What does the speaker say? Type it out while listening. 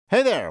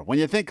Hey there, when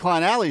you think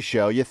Klein Alley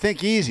Show, you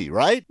think easy,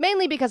 right?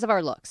 Mainly because of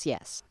our looks,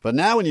 yes. But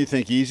now when you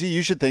think easy,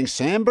 you should think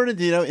San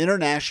Bernardino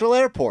International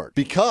Airport.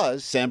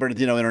 Because San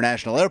Bernardino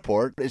International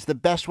Airport is the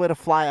best way to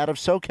fly out of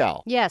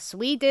SoCal. Yes,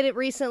 we did it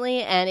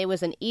recently, and it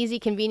was an easy,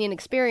 convenient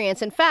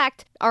experience. In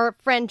fact, our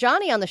friend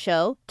Johnny on the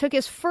show took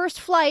his first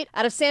flight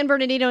out of San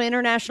Bernardino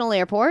International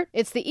Airport.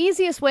 It's the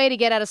easiest way to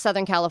get out of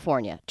Southern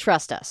California.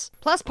 Trust us.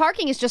 Plus,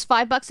 parking is just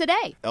 $5 a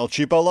day. El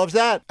Cheapo loves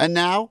that. And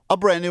now, a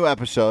brand new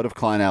episode of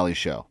Klein Alley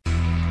Show.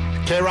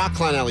 K-Rock,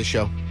 Klein Alley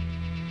Show.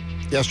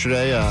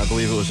 Yesterday, I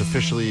believe it was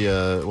officially,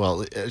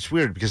 well, it's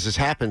weird because this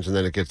happens and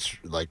then it gets,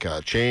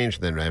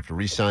 changed, and then I have to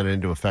re-sign it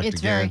into effect again.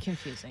 It's very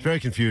confusing. It's very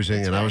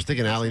confusing, and I was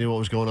thinking Allie knew what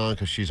was going on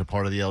because she's a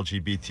part of the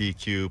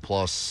LGBTQ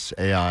plus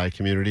AI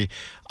community.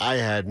 I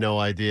had no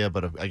idea,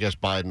 but I guess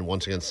Biden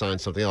once again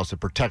signed something else that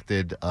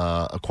protected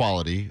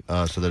equality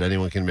so that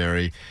anyone can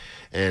marry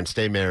and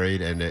stay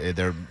married, and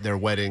their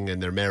wedding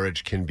and their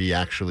marriage can be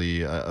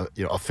actually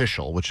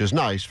official, which is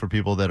nice for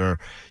people that are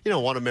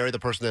want to marry the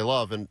person they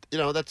love. And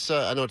that's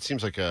I know it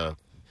seems like a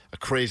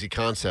crazy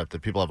concept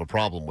that people have a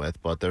problem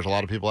with, but there's a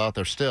lot of people out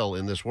there still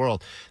in this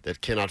world that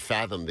cannot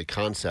fathom the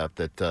concept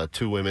that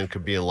two women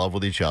could be in love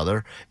with each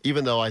other.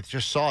 Even though I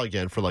just saw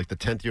again for like the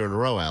 10th year in a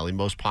row, Allie,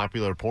 most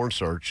popular porn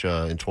search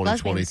in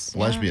 2020,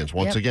 lesbians.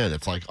 Once again,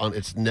 it's like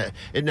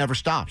it never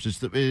stops.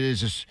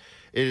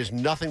 It is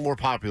nothing more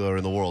popular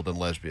in the world than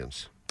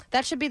lesbians.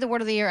 That should be the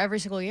word of the year every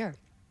single year.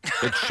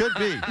 It should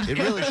be. It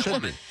really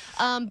should be.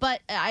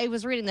 But I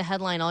was reading the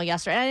headline all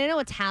yesterday, and I know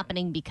it's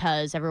happening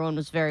because everyone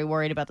was very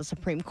worried about the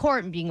Supreme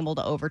Court and being able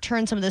to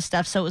overturn some of this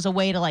stuff, so it was a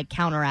way to,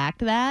 counteract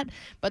that.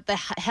 But the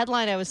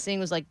headline I was seeing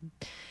was,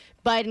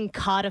 Biden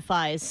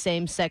codifies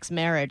same-sex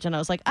marriage, and I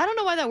was like, I don't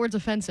know why that word's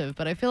offensive,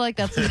 but I feel like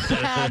that's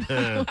bad.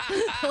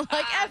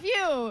 F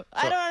you.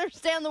 I don't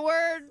understand the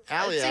word.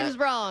 It seems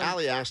wrong.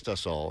 Allie asked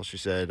us all. She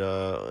said,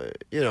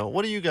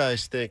 what do you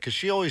guys think? Because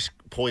she always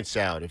points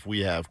out if we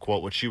have,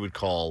 quote, what she would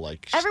call,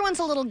 everyone's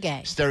a little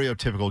gay.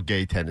 Stereotypical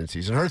gay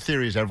tendencies. And her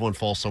theory is everyone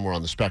falls somewhere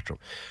on the spectrum.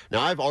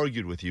 Now, I've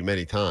argued with you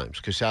many times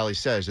because Sally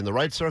says in the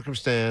right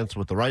circumstance,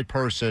 with the right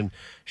person,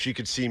 she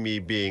could see me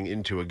being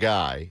into a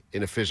guy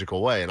in a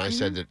physical way. And I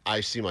said that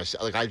I see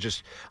myself,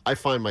 I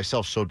find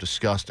myself so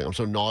disgusting. I'm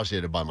so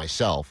nauseated by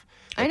myself.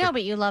 I know,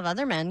 but you love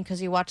other men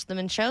because you watch them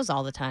in shows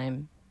all the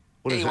time.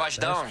 You watch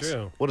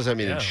dongs. What does that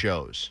mean in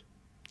shows?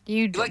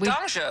 You like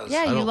dong shows.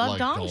 Yeah, you love like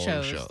dong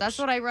shows. That's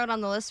what I wrote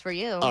on the list for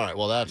you. All right,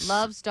 well,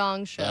 loves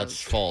dong shows.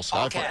 That's false.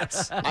 All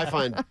cats. I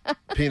find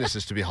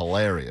penises to be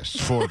hilarious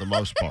for the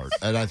most part,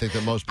 and I think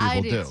that most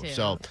people do. Too.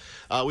 So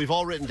we've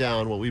all written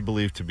down what we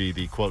believe to be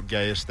the, quote,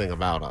 gayest thing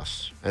about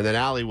us. And then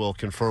Allie will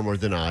confirm or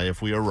deny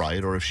if we are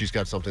right or if she's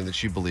got something that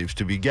she believes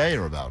to be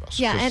gayer about us.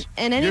 Yeah,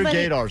 and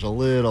anybody... Your gaydar's a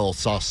little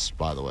sus,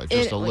 by the way,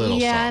 just a little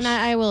sus. Yeah, and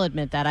I will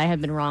admit that. I have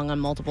been wrong on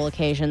multiple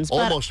occasions.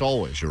 Almost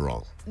always you're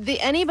wrong.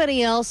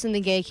 Anybody else in the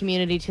gay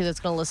community, too,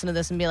 that's going to listen to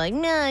this and be like,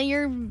 nah,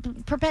 you're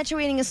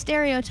perpetuating a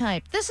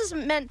stereotype. This is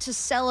meant to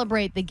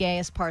celebrate the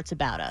gayest parts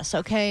about us,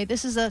 okay?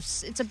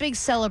 It's a big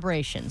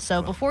celebration.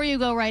 So before you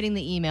go writing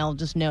the email,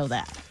 just know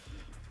that.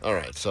 All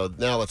right, so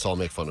now let's all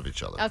make fun of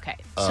each other. Okay,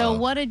 so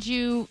what did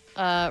you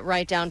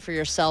write down for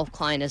yourself,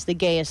 Klein, as the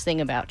gayest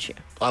thing about you?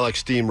 I like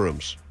steam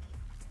rooms.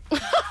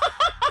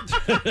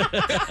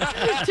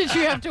 Did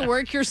you have to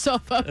work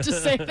yourself up to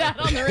say that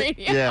on the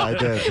radio? Yeah, I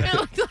did. It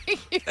looked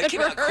like you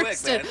had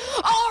rehearsed it.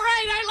 All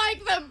right, I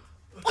like them.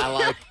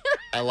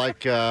 I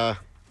like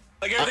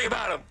everything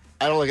about them.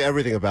 I don't like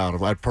everything about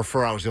them. I'd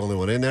prefer I was the only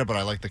one in there, but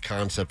I like the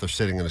concept of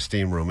sitting in a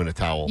steam room in a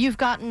towel. You've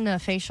gotten a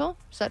facial?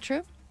 Is that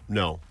true?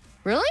 No.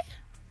 Really?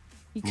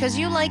 Because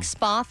you like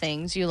spa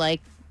things. You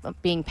like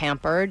being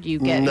pampered.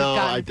 You've gotten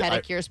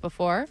pedicures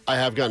before. I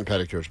have gotten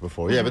pedicures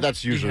before. Yeah, but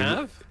that's usually. You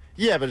have?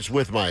 Yeah, but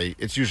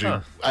it's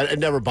usually. I'd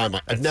never gone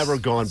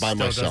by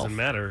myself. Doesn't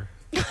matter.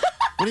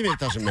 What do you mean it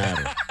doesn't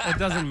matter? It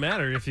doesn't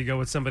matter if you go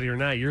with somebody or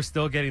not. You're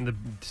still getting the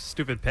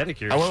stupid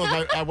pedicure.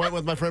 I went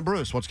with my friend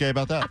Bruce. What's gay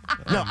about that?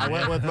 No, I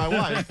went with my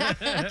wife.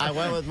 I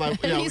went with my.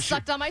 He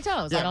sucked on my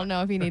toes. Yeah. I don't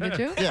know if he needed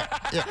to. Yeah.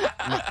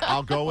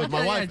 I'll go with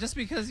my wife. Yeah, just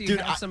because you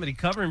have somebody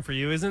covering for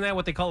you, isn't that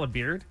what they call a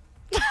beard?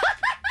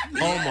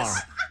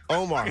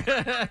 Omar,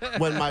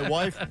 when my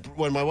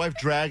wife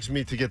drags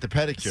me to get the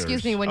pedicures.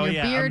 Excuse me, when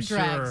your beard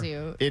drags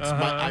you. It's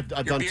I've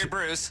done beard,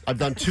 Bruce. I've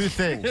done two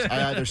things.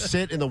 I either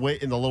sit in the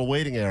little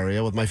waiting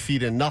area with my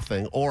feet in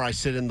nothing, or I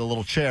sit in the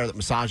little chair that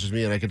massages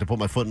me, and I get to put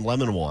my foot in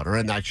lemon water,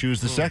 and I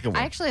choose the second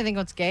one. I actually think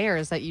what's gayer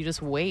is that you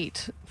just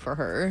wait for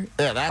her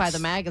by the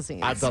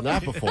magazines. I've done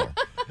that before.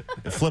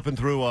 Flipping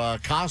through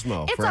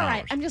Cosmo it's for all hours.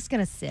 right. I'm just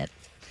gonna sit.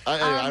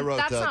 I wrote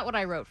that's not what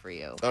I wrote for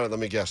you. All right, let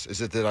me guess.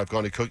 Is it that I've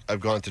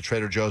gone to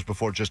Trader Joe's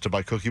before just to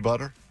buy cookie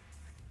butter?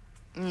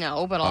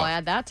 No, but I'll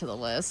add that to the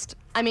list.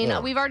 I mean,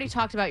 we've already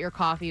talked about your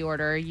coffee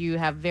order. You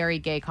have very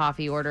gay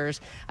coffee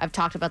orders. I've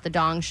talked about the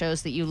dong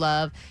shows that you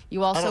love.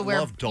 You also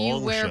wear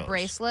shows.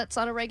 bracelets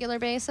on a regular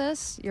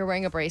basis. You're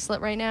wearing a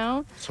bracelet right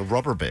now. It's a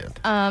rubber band.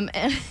 And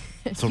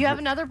you have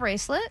another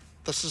bracelet?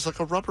 This is like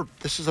a rubber.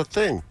 This is a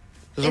thing.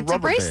 There's It's a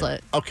rubber band.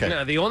 bracelet. Okay.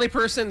 No, the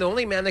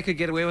only man that could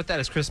get away with that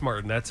is Chris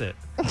Martin. That's it.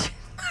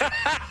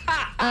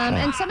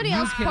 And somebody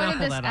else cannot pointed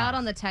pull this that out off.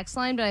 on the text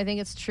line, but I think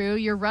it's true.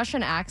 Your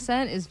Russian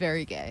accent is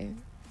very gay.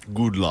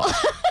 Good luck.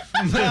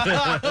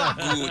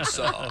 Good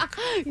sock.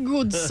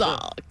 Good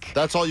sock.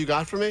 That's all you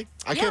got for me?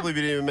 I Yeah. can't believe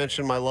you didn't even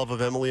mention my love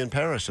of Emily in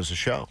Paris as a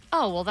show.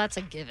 Oh, well, that's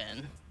a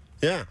given.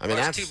 Yeah, I mean,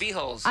 There's that's... two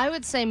beeholes. I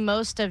would say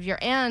most of your,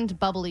 and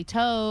bubbly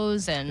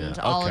toes and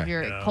Yeah, all okay. of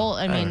your, Yeah.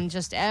 I mean,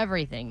 just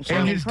everything. And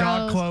Shining his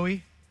dog, Crows.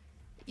 Chloe.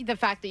 The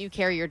fact that you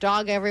carry your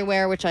dog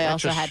everywhere, which I That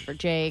also just- had for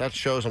Jake. That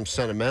shows I'm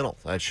sentimental.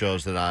 That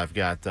shows that I've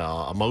got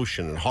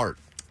emotion and heart.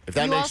 If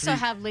that You makes also me...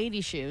 have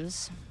lady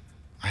shoes.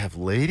 I have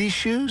lady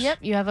shoes? Yep,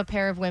 you have a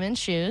pair of women's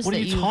shoes. What are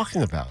that you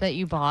talking about? That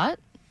you bought.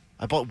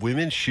 I bought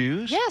women's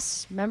shoes?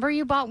 Yes, remember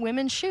you bought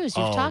women's shoes.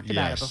 You've Oh, talked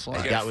about it yes. before.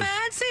 That was...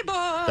 Fancy boy.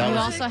 That You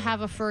was also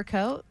have a fur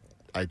coat.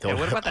 I don't Yeah,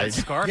 what about I- that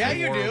scarf Yeah,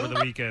 you you wore do. over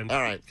the weekend?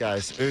 All right,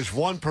 guys. There's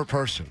one per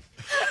person.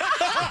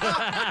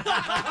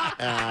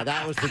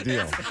 That was the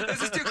deal.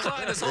 This is too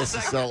quiet this whole This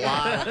is segment. a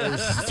lot.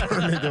 This has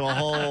turned into a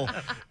whole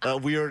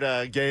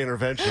weird gay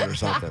intervention or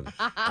something.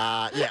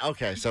 Yeah,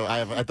 okay. So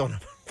I don't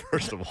have,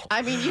 first of all,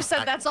 I mean, you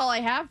said that's all I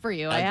have for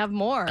you. I have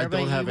more, I but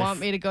don't you have a want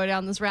f- me to go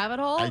down this rabbit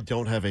hole? I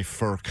don't have a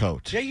fur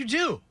coat. Yeah, you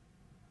do.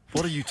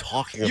 What are you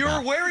talking You're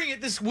about? wearing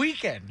it this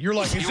weekend. You're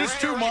like, is You're this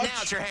too wearing it right much?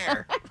 now, it's your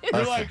hair.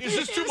 You're like, is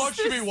this too much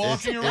to be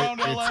walking around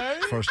LA?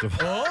 First of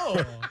all,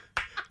 Oh.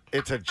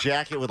 it's a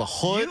jacket with a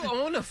hood. You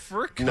own a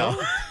fur coat?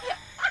 No.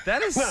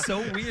 That is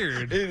so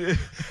weird.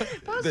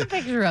 Post a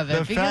picture of it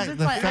the because fact- it's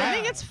the like, I fact-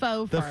 think it's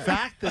faux The fur.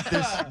 fact that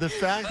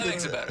That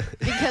makes it better.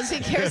 Because he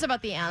cares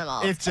about the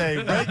animal. it's a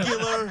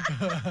regular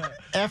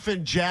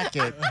effing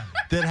jacket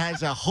that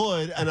has a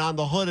hood, and on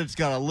the hood it's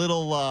got a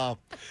little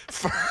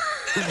fur.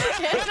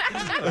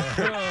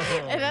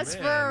 and that's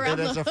fur around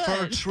It has the a fur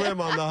hood.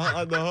 trim on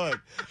the hood.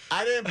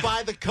 I didn't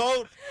buy the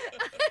coat.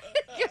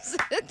 Because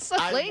it's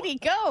a I- lady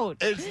coat.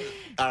 It's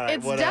all right.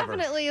 It's whatever.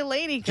 definitely a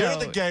lady You're coat.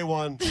 the gay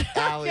one,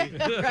 Allie.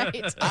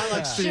 Right. I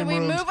like steam Should we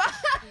rooms, move on?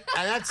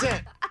 and that's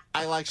it.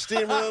 I like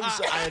steam rooms.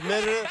 I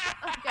admitted it,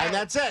 and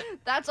that's it.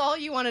 That's all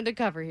you wanted to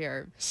cover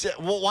here.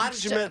 Well, why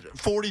did you mention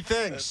 40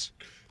 things?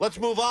 Let's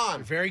move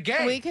on. Very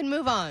gay. We can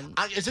move on.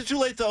 Is it too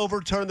late to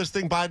overturn this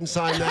thing Biden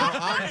signed now?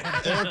 I'm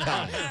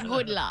anti.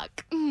 Good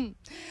luck.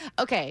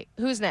 Okay,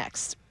 who's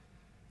next?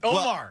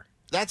 Omar.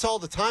 That's all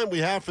the time we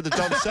have for the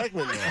dumb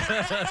segment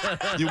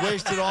now. You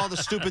wasted all the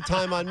stupid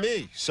time on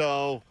me.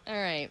 So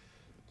All right.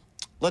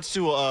 let's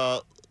do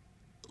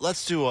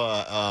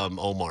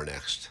Omar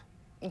next.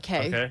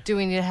 Okay. Okay. Do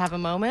we need to have a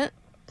moment?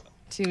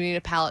 Do we need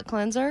a palate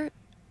cleanser?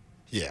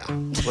 Yeah,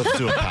 let's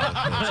do a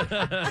palate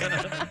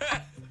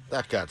cleanser.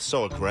 That got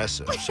so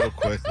aggressive so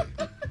quickly.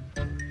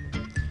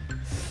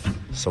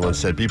 Someone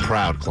said, "Be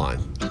proud, Klein."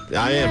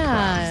 I am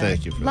proud.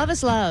 Thank you. For Love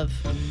is love.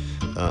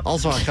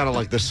 Also, I kind of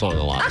like this song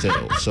a lot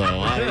too. So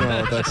I don't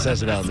know what that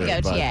says about me,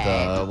 Let's go, but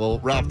TA. we'll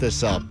wrap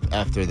this up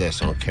after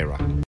this on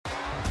K-Rock.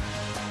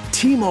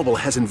 T-Mobile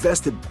has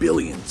invested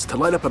billions to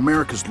light up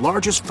America's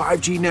largest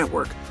 5G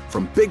network,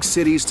 from big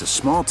cities to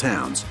small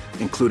towns,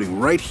 including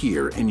right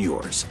here in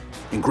yours.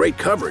 And great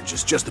coverage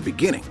is just the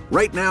beginning.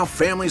 Right now,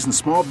 families and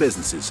small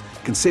businesses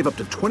can save up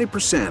to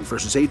 20%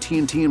 versus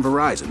AT&T and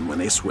Verizon when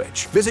they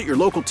switch. Visit your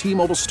local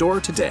T-Mobile store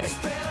today.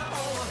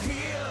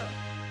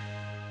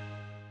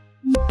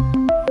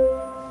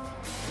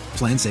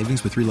 Plan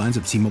savings with 3 lines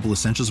of T-Mobile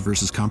Essentials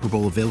versus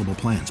comparable available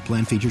plans.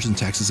 Plan features and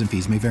taxes and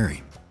fees may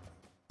vary.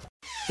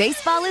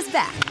 Baseball is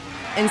back,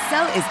 and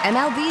so is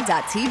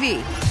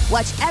MLB.tv.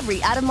 Watch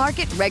every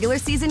out-of-market regular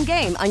season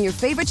game on your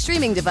favorite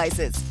streaming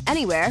devices,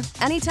 anywhere,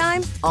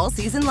 anytime, all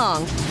season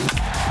long.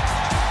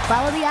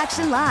 Follow the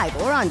action live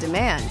or on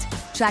demand.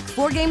 Track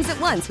 4 games at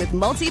once with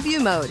multi-view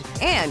mode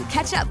and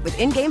catch up with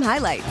in-game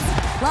highlights.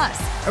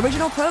 Plus,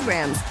 original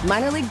programs,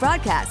 minor league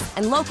broadcasts,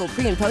 and local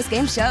pre- and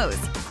post-game shows.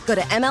 Go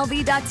to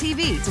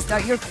MLB.tv to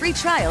start your free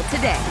trial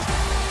today.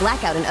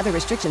 Blackout and other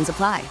restrictions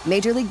apply.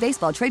 Major League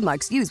Baseball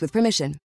trademarks used with permission.